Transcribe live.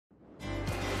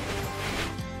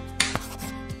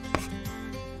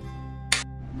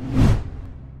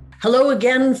Hello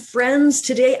again, friends.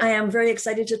 Today I am very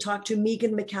excited to talk to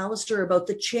Megan Mcallister about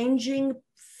the changing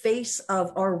face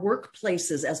of our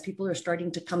workplaces as people are starting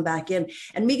to come back in.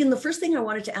 And Megan, the first thing I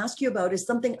wanted to ask you about is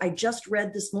something I just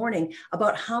read this morning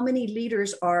about how many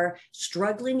leaders are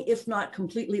struggling, if not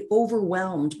completely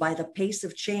overwhelmed by the pace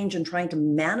of change and trying to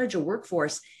manage a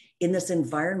workforce in this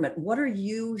environment. What are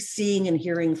you seeing and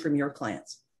hearing from your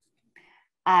clients?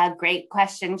 Great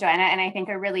question, Joanna. And I think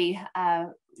a really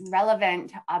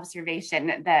relevant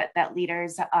observation that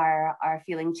leaders are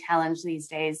feeling challenged these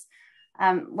days.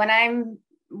 When I'm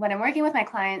working with my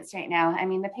clients right now, I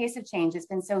mean, the pace of change has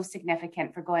been so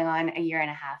significant for going on a year and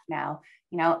a half now.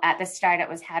 You know, at the start, it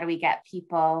was how do we get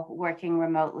people working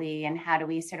remotely and how do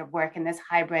we sort of work in this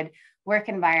hybrid work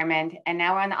environment? And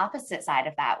now we're on the opposite side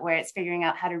of that, where it's figuring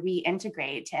out how to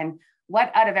reintegrate and what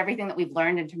out of everything that we've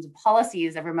learned in terms of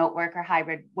policies of remote work or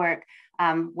hybrid work,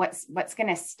 what's going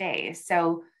to stay.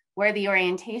 So where the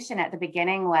orientation at the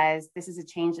beginning was, this is a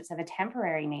change that's of a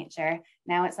temporary nature.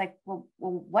 Now it's like, well,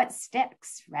 what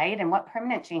sticks, right? And what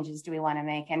permanent changes do we want to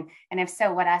make? And if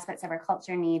so, what aspects of our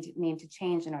culture need to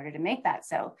change in order to make that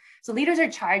so? So leaders are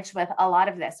charged with a lot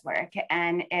of this work,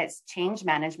 and it's change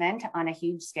management on a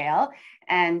huge scale.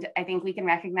 And I think we can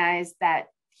recognize that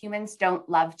humans don't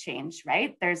love change,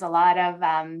 right? There's a lot of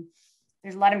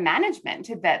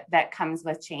management that comes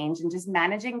with change, and just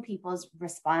managing people's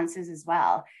responses as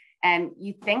well. And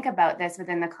you think about this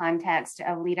within the context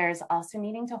of leaders also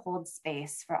needing to hold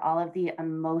space for all of the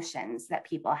emotions that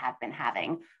people have been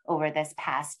having over this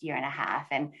past year and a half.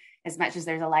 And as much as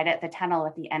there's a light at the tunnel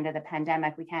at the end of the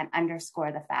pandemic, we can't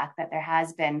underscore the fact that there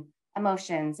has been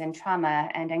emotions and trauma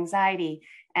and anxiety.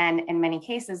 And in many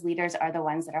cases, leaders are the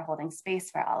ones that are holding space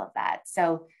for all of that.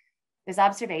 So this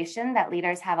observation that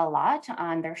leaders have a lot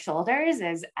on their shoulders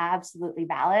is absolutely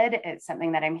valid. It's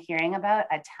something that I'm hearing about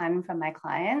a ton from my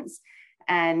clients.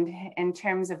 And in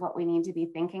terms of what we need to be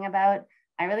thinking about,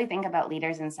 I really think about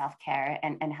leaders in self-care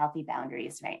and healthy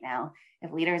boundaries right now.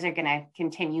 If leaders are going to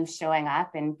continue showing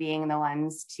up and being the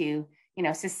ones to,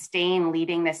 sustain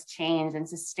leading this change and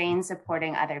sustain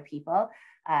supporting other people,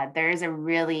 there is a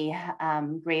really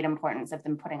great importance of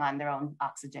them putting on their own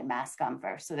oxygen mask on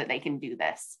first so that they can do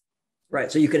this. Right.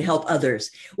 So you can help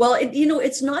others. Well,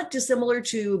 it's not dissimilar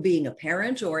to being a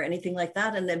parent or anything like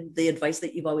that. And then the advice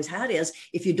that you've always had is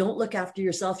if you don't look after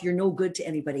yourself, you're no good to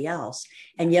anybody else.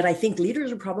 And yet I think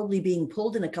leaders are probably being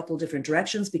pulled in a couple of different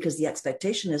directions because the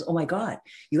expectation is, oh my God,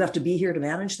 you have to be here to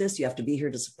manage this. You have to be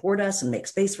here to support us and make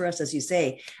space for us, as you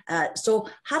say. So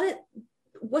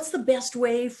what's the best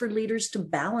way for leaders to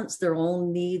balance their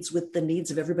own needs with the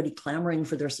needs of everybody clamoring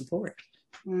for their support?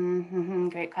 Mm-hmm.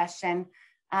 Great question.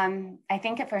 I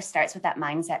think it first starts with that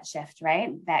mindset shift,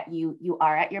 right? That you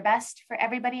are at your best for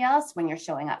everybody else when you're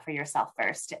showing up for yourself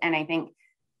first. And I think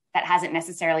that hasn't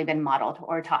necessarily been modeled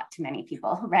or taught to many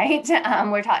people, right?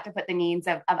 We're taught to put the needs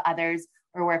of others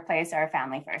or workplace or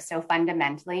family first. So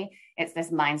fundamentally, it's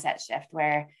this mindset shift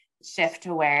where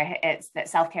it's that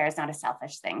self-care is not a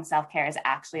selfish thing. Self-care is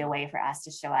actually a way for us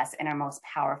to show us in our most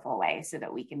powerful way so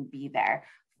that we can be there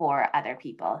for other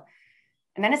people.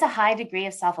 And then it's a high degree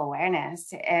of self-awareness.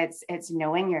 It's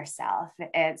knowing yourself.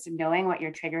 It's knowing what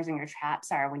your triggers and your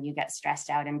traps are when you get stressed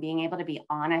out and being able to be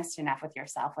honest enough with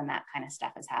yourself when that kind of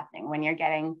stuff is happening, when you're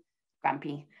getting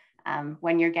grumpy,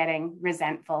 when you're getting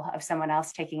resentful of someone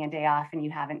else taking a day off and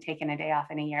you haven't taken a day off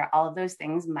in a year. All of those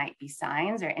things might be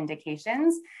signs or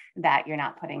indications that you're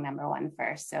not putting number one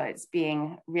first. So it's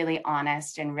being really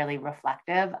honest and really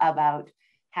reflective about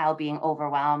how being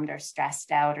overwhelmed or stressed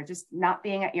out or just not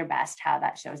being at your best, how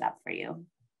that shows up for you.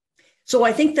 So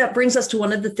I think that brings us to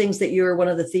one of the themes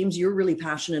you're really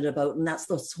passionate about, and that's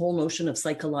this whole notion of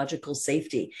psychological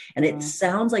safety. And it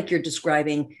sounds like you're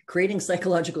describing creating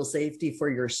psychological safety for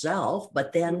yourself,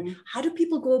 but then how do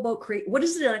people go about what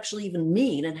does it actually even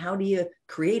mean? And how do you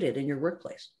create it in your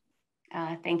workplace?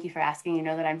 Thank you for asking. You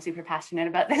know that I'm super passionate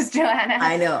about this, Joanna.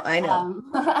 I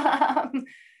know.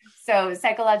 So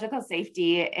psychological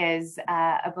safety is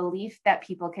a belief that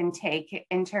people can take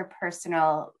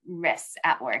interpersonal risks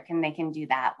at work, and they can do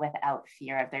that without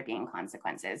fear of there being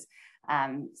consequences.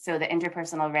 So the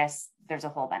interpersonal risks, there's a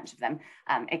whole bunch of them.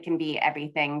 It can be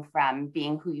everything from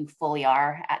being who you fully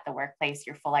are at the workplace,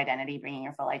 your full identity, bringing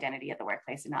your full identity at the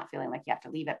workplace and not feeling like you have to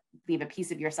leave a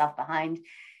piece of yourself behind.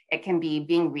 It can be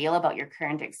being real about your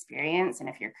current experience. And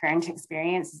if your current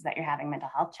experience is that you're having mental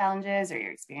health challenges or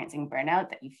you're experiencing burnout,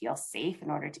 that you feel safe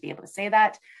in order to be able to say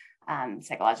that.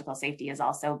 Psychological safety is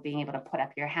also being able to put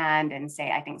up your hand and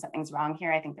say, I think something's wrong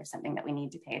here. I think there's something that we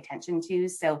need to pay attention to.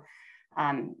 So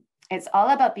it's all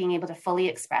about being able to fully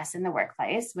express in the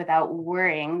workplace without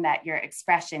worrying that your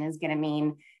expression is going to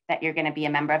mean that you're going to be a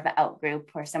member of the out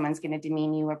group, or someone's going to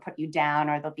demean you or put you down,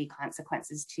 or there'll be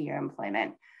consequences to your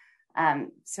employment.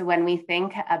 So when we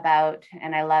think about,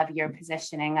 and I love your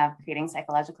positioning of creating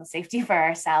psychological safety for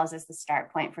ourselves as the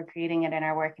start point for creating it in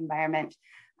our work environment,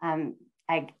 I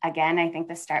think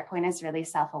the start point is really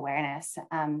self-awareness.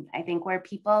 I think where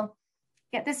people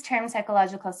get this term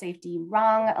psychological safety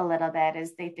wrong a little bit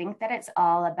is they think that it's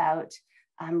all about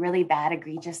really bad,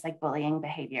 egregious, like bullying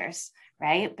behaviors,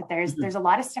 right? But there's a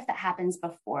lot of stuff that happens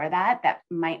before that that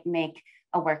might make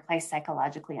a workplace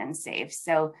psychologically unsafe.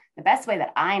 So the best way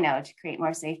that I know to create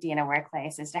more safety in a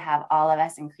workplace is to have all of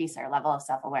us increase our level of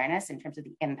self-awareness in terms of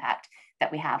the impact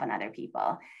that we have on other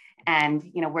people. And,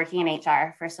 you know, working in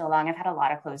HR for so long, I've had a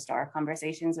lot of closed door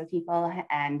conversations with people.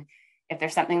 And if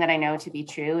there's something that I know to be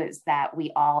true, is that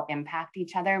we all impact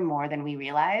each other more than we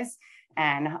realize.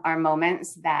 And our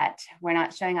moments that we're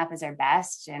not showing up as our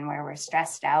best, and where we're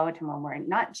stressed out, and when we're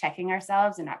not checking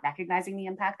ourselves and not recognizing the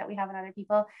impact that we have on other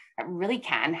people, it really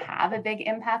can have a big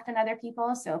impact on other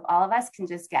people. So if all of us can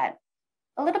just get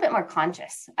a little bit more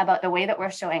conscious about the way that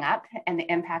we're showing up and the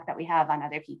impact that we have on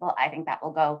other people, I think that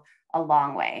will go a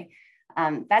long way.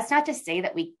 That's not to say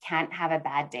that we can't have a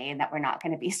bad day and that we're not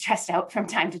going to be stressed out from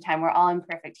time to time. We're all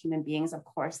imperfect human beings. Of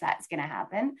course, that's going to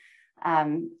happen.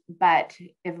 But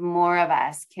if more of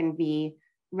us can be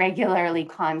regularly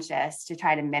conscious to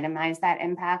try to minimize that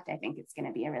impact, I think it's going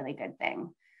to be a really good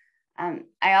thing.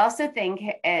 I also think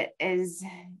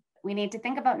we need to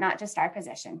think about not just our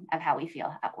position of how we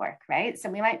feel at work, right? So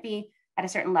we might be at a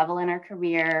certain level in our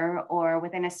career or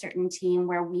within a certain team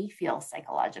where we feel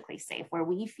psychologically safe, where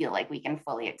we feel like we can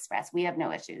fully express, we have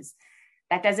no issues.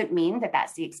 That doesn't mean that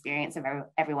that's the experience of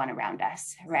everyone around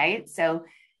us, right? So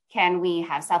can we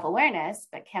have self-awareness,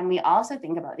 but can we also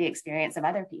think about the experience of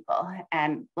other people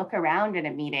and look around in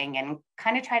a meeting and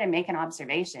kind of try to make an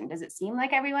observation? Does it seem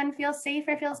like everyone feels safe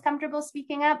or feels comfortable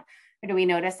speaking up? Or do we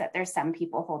notice that there's some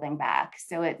people holding back?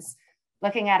 So it's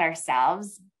looking at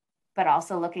ourselves, but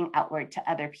also looking outward to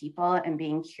other people and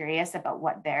being curious about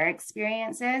what their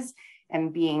experience is,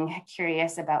 and being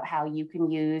curious about how you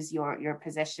can use your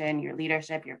position, your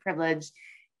leadership, your privilege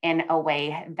in a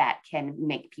way that can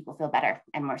make people feel better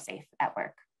and more safe at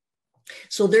work.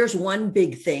 So there's one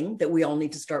big thing that we all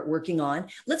need to start working on.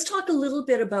 Let's talk a little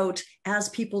bit about, as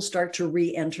people start to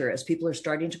re-enter, as people are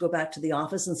starting to go back to the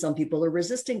office and some people are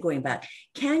resisting going back.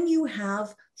 Can you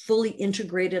have fully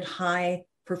integrated, high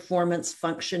performance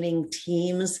functioning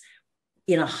teams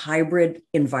in a hybrid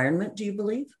environment, do you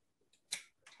believe?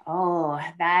 Oh,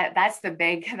 that's the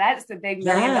big $1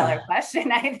 million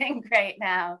question, I think, right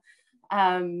now.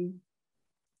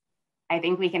 I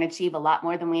think we can achieve a lot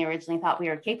more than we originally thought we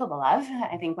were capable of.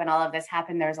 I think when all of this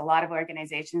happened, there's a lot of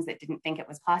organizations that didn't think it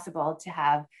was possible to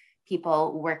have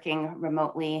people working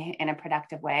remotely in a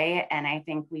productive way. And I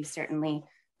think we certainly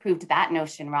proved that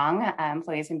notion wrong.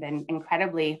 Employees have been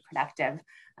incredibly productive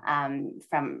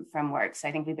from work. So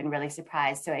I think we've been really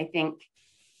surprised. So I think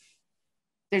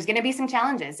there's going to be some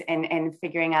challenges in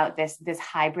figuring out this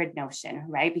hybrid notion,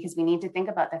 right? Because we need to think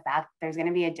about the fact there's going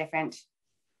to be a different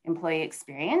employee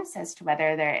experience as to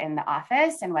whether they're in the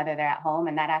office and whether they're at home.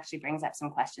 And that actually brings up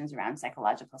some questions around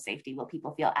psychological safety. Will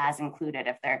people feel as included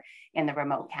if they're in the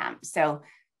remote camp? So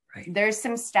there's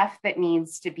some stuff that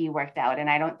needs to be worked out. And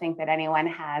I don't think that anyone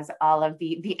has all of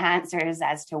the answers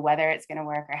as to whether it's going to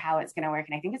work or how it's going to work.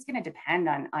 And I think it's going to depend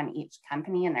on each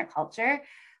company and their culture.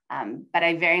 But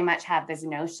I very much have this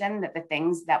notion that the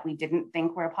things that we didn't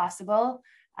think were possible,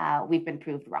 we've been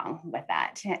proved wrong with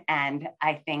that. And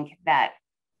I think that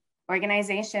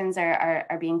organizations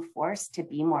are being forced to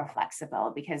be more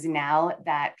flexible, because now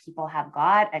that people have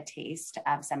got a taste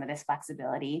of some of this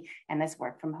flexibility and this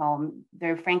work from home,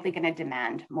 they're frankly going to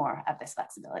demand more of this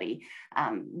flexibility.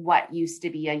 What used to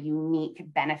be a unique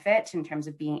benefit in terms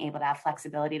of being able to have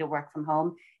flexibility to work from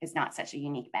home is not such a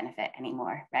unique benefit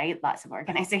anymore, right? Lots of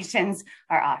organizations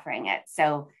are offering it.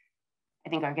 So I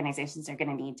think organizations are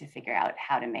going to need to figure out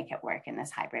how to make it work in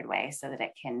this hybrid way so that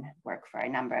it can work for a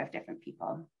number of different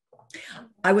people.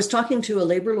 I was talking to a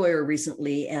labor lawyer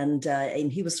recently, and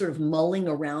he was sort of mulling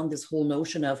around this whole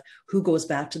notion of who goes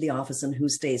back to the office and who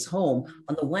stays home.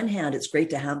 On the one hand, it's great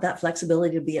to have that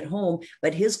flexibility to be at home,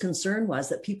 but his concern was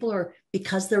that people are,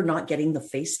 because they're not getting the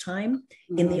face time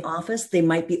in the office, they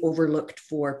might be overlooked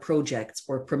for projects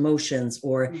or promotions,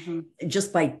 or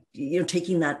just by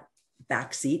taking that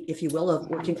backseat, if you will, of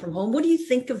working from home. What do you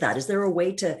think of that? Is there a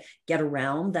way to get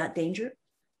around that danger?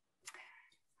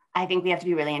 I think we have to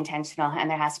be really intentional, and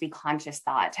there has to be conscious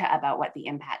thought about what the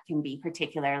impact can be,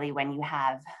 particularly when you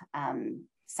have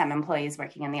some employees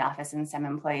working in the office and some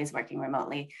employees working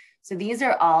remotely. So these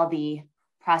are all the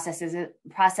processes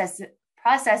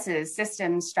processes,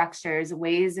 systems, structures,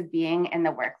 ways of being in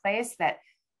the workplace that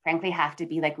frankly have to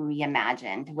be like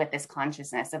reimagined with this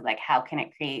consciousness of like, how can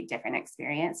it create different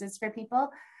experiences for people?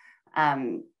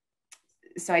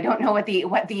 So I don't know what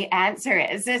the answer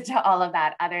is to all of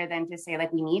that, other than to say,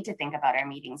 like, we need to think about our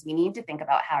meetings. We need to think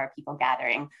about how are people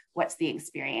gathering? What's the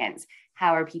experience?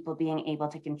 How are people being able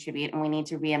to contribute? And we need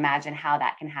to reimagine how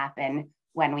that can happen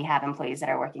when we have employees that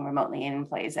are working remotely and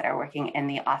employees that are working in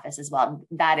the office as well.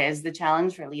 That is the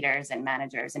challenge for leaders and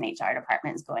managers and HR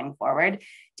departments going forward,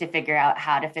 to figure out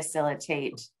how to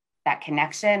facilitate that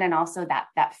connection, and also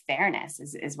that fairness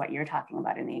is what you're talking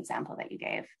about in the example that you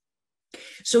gave.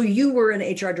 So you were an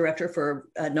HR director for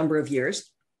a number of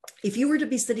years. If you were to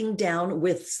be sitting down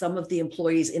with some of the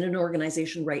employees in an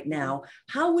organization right now,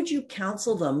 how would you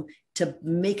counsel them to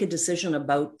make a decision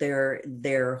about their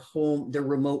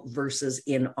remote versus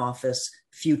in-office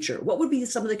future? What would be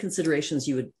some of the considerations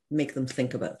you would make them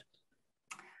think about?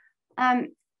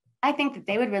 I think that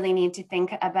they would really need to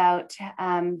think about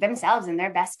themselves and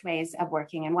their best ways of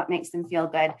working and what makes them feel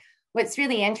good. What's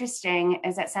really interesting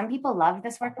is that some people love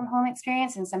this work from home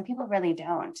experience and some people really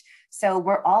don't. So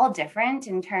we're all different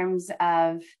in terms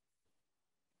of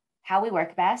how we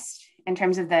work best, in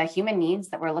terms of the human needs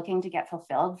that we're looking to get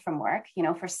fulfilled from work. You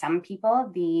know, for some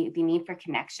people, the need for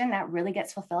connection, that really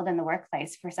gets fulfilled in the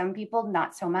workplace. For some people,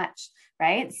 not so much,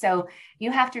 right? So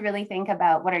you have to really think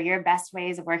about what are your best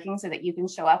ways of working so that you can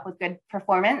show up with good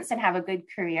performance and have a good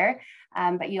career.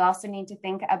 But you also need to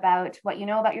think about what you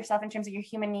know about yourself in terms of your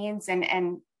human needs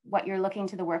and what you're looking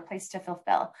to the workplace to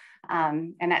fulfill.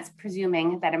 And that's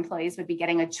presuming that employees would be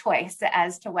getting a choice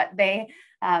as to what they,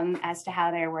 as to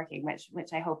how they're working,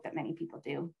 which I hope that many people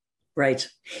do. Right.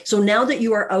 So now that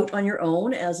you are out on your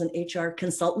own as an HR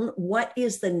consultant, what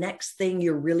is the next thing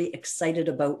you're really excited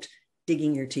about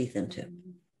digging your teeth into?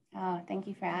 Oh, thank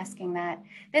you for asking that.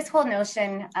 This whole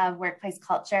notion of workplace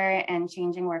culture and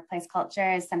changing workplace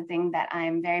culture is something that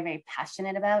I'm very, very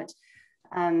passionate about.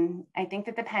 I think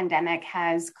that the pandemic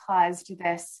has caused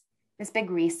this big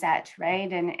reset,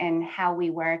 right? And how we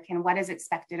work and what is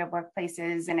expected of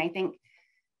workplaces. And I think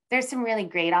there's some really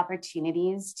great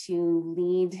opportunities to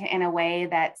lead in a way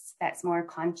that's more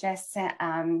conscious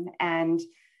and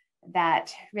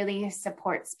that really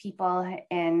supports people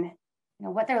in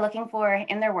what they're looking for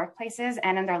in their workplaces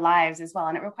and in their lives as well.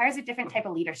 And it requires a different type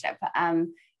of leadership,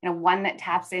 one that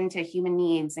taps into human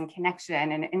needs and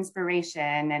connection and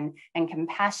inspiration and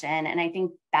compassion. And I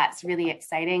think that's really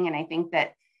exciting. And I think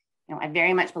that, I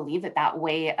very much believe that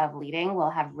way of leading will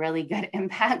have really good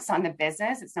impacts on the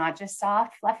business. It's not just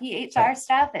soft, fluffy HR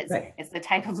stuff. It's the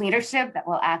type of leadership that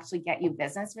will actually get you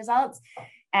business results.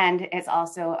 And it's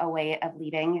also a way of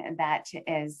leading that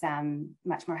is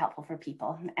much more helpful for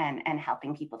people and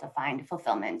helping people to find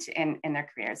fulfillment in their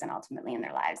careers and ultimately in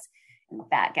their lives. And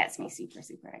that gets me super,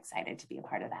 super excited to be a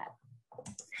part of that.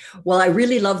 Well, I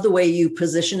really love the way you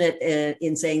position it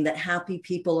in saying that happy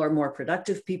people are more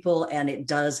productive people, and it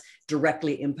does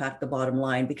directly impact the bottom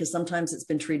line, because sometimes it's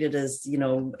been treated as,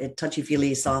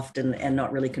 touchy-feely, soft and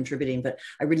not really contributing. But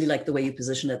I really like the way you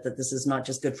position it, that this is not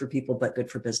just good for people, but good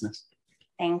for business.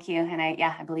 Thank you. And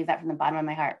I believe that from the bottom of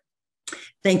my heart.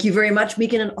 Thank you very much,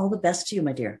 Megan, and all the best to you,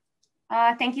 my dear.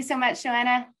 Thank you so much,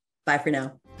 Joanna. Bye for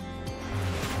now.